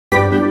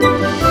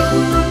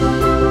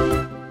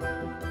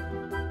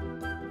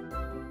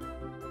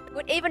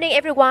evening,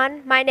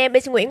 everyone. My name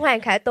is Hoang,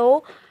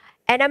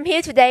 and I'm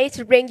here today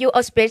to bring you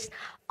a speech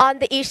on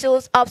the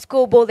issues of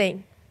school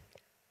bullying.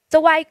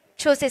 So why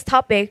choose this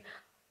topic?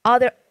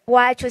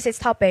 Why choose this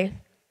topic?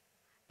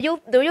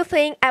 Do you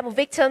think I'm a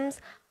victim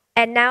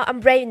and now I'm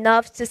brave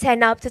enough to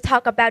stand up to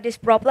talk about this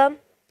problem?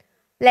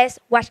 Let's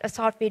watch a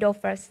short video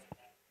first.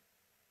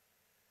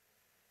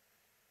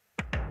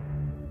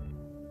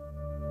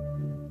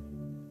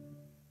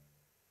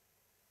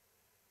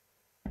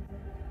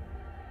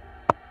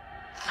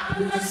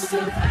 I'm a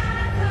survivor.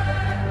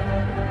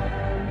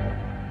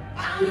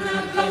 I'm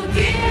not gonna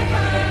give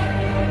up.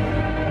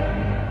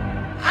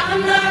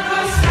 I'm not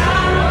gonna stop.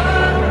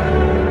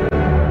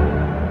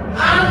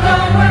 I'm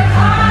gonna work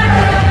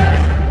harder.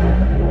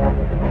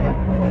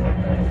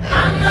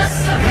 I'm a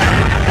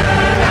survivor.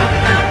 I'm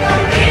not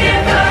gonna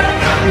give up.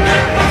 I'm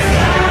not gonna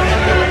stop.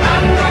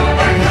 I'm gonna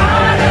work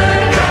harder.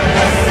 I'm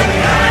a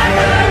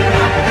survivor.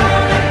 I'm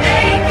gonna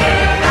make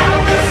it.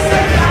 I'm a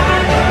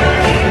survivor.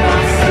 Keep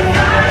on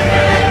surviving.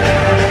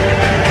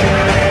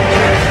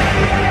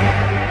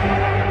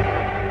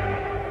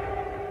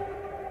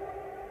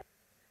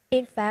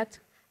 In fact,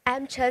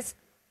 I'm just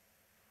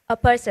a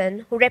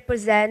person who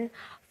represents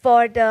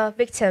for the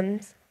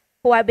victims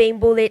who are being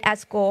bullied at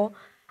school.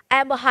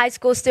 I'm a high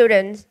school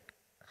student,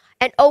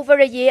 and over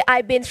a year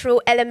I've been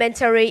through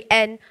elementary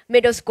and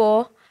middle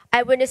school.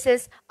 I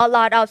witnessed a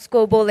lot of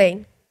school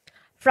bullying,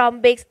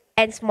 from big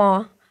and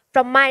small,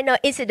 from minor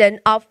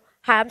incidents of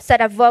harm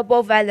such as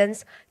verbal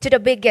violence to the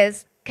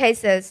biggest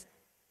cases,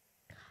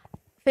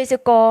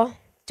 physical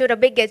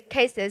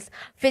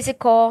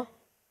physical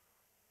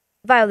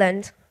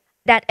violence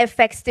that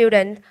affect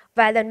student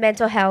violent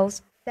mental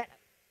health,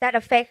 that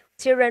affect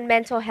children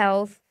mental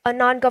health. A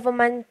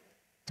non-governmental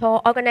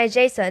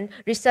organization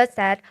researched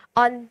that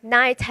on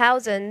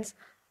 9,000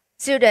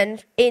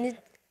 students in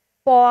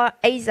 4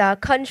 Asia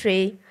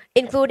countries,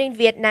 including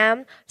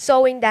Vietnam,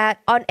 showing that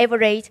on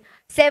average,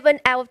 7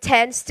 out of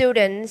 10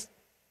 students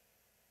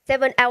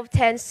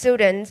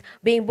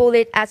being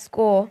bullied at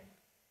school.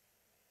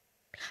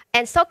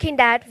 And shocking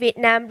that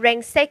Vietnam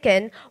ranked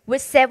second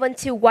with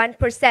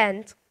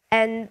 71%.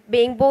 And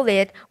being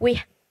bullied,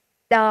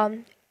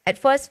 at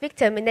first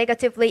victim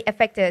negatively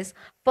affected.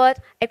 First,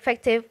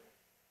 affected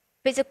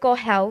physical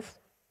health.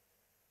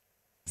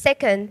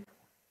 Second,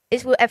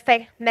 it will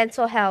affect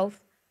mental health.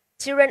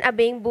 Children are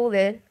being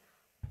bullied,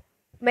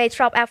 may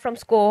drop out from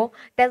school.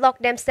 They lock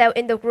themselves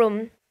in the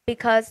room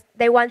because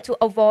they want to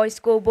avoid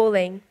school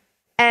bullying.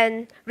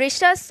 And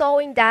research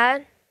showing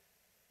that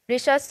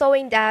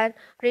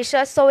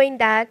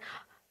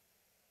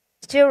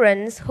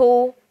children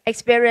who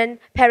experience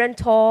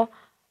parental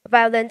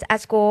violence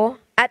at school,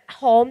 at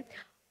home,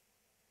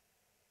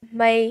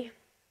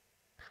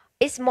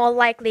 is more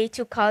likely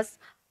to cause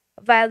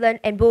violence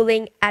and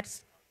bullying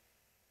at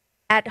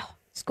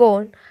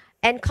school.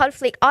 And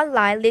conflict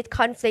online lead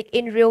conflict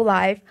in real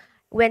life.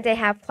 When they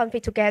have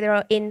conflict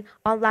together in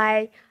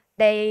online,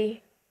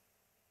 they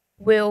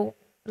will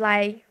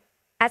like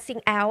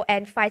acting out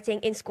and fighting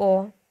in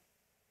school.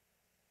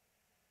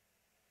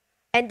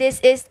 And this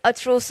is a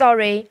true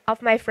story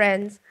of my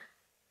friends.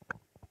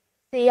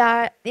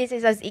 This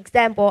is an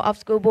example of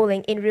school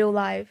bullying in real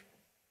life.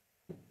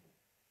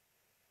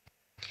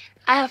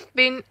 I have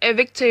been a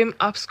victim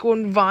of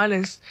school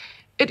violence.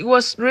 It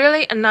was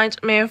really a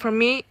nightmare for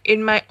me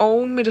in my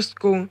own middle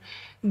school.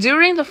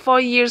 During the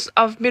 4 years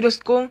of middle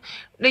school,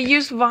 they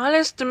used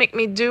violence to make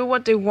me do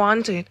what they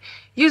wanted,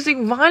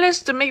 using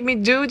violence to make me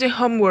do the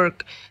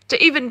homework. They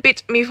even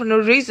beat me for no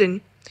reason.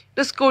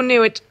 The school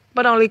knew it,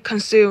 but only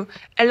concealed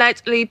and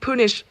lightly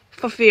punished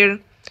for fear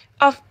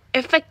of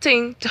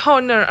affecting the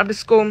honor of the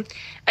school.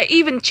 I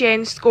even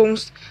changed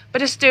schools,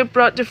 but I still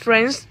brought the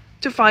friends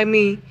to find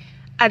me.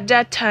 At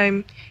that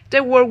time,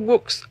 there were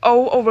wounds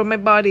all over my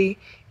body,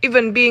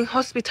 even being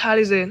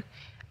hospitalized.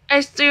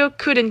 I still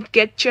couldn't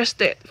get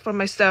justice for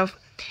myself,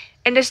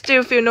 and I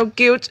still feel no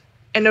guilt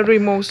and no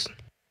remorse.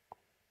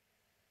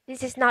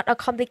 This is not a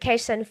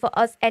complication for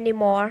us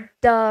anymore.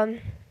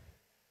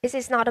 This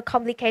is not a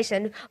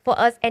complication for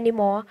us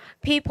anymore.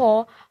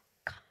 People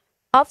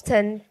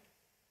often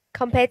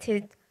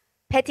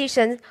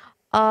petition,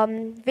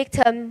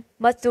 victim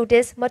must do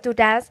this, must do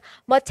that,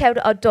 must tell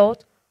the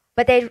adult,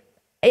 but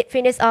it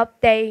finish up,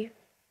 they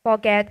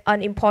forget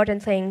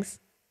unimportant things.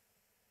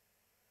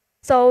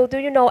 So do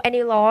you know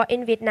any law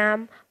in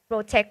Vietnam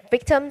protect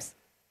victims?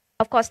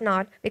 Of course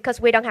not,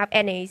 because we don't have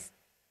any.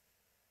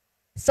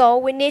 So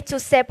we need to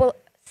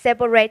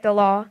separate the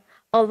law,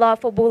 a law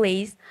for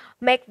bullies,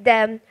 make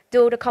them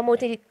do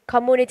the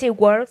community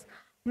work,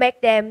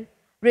 make them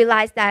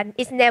realize that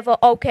it's never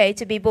okay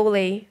to be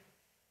bullied.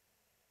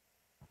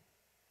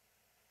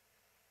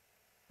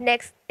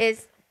 Next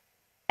is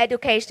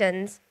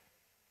education.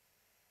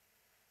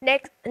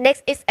 Next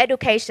is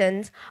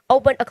education.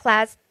 Open a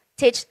class,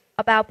 teach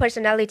about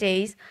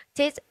personalities,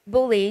 teach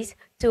bullies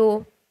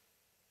to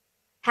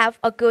have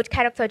a good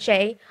character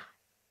trait,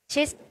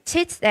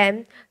 teach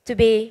them to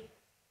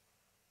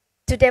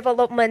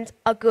development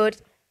a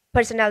good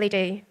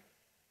personality.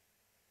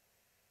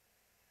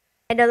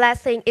 And the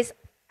last thing is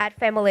at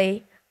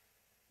family.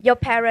 Your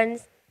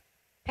parents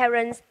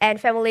and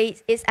family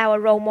is our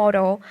role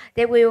model.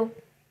 They will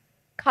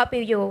copy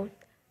you.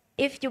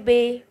 If you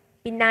be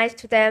nice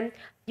to them,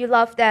 you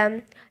love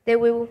them, they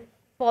will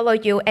follow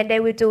you and they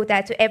will do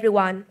that to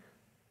everyone.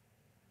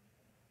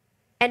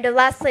 And the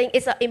last thing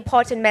is an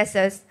important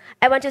message.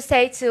 I want to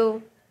say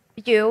to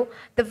you,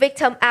 the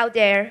victim out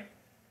there,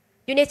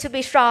 you need to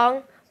be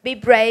strong, be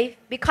brave,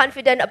 be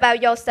confident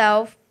about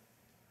yourself.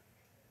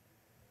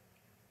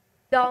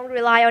 Don't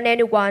rely on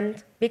anyone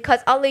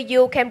because only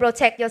you can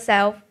protect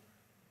yourself.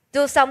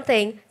 Do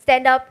something,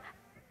 stand up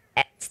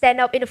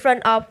in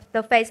front of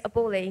the face of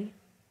bullying.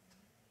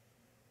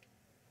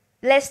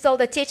 Let's show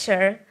the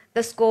teacher,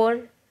 the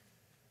school,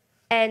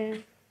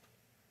 and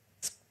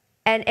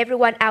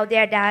everyone out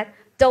there that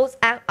those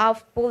acts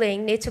of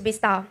bullying need to be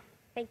stopped.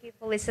 Thank you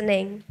for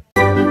listening.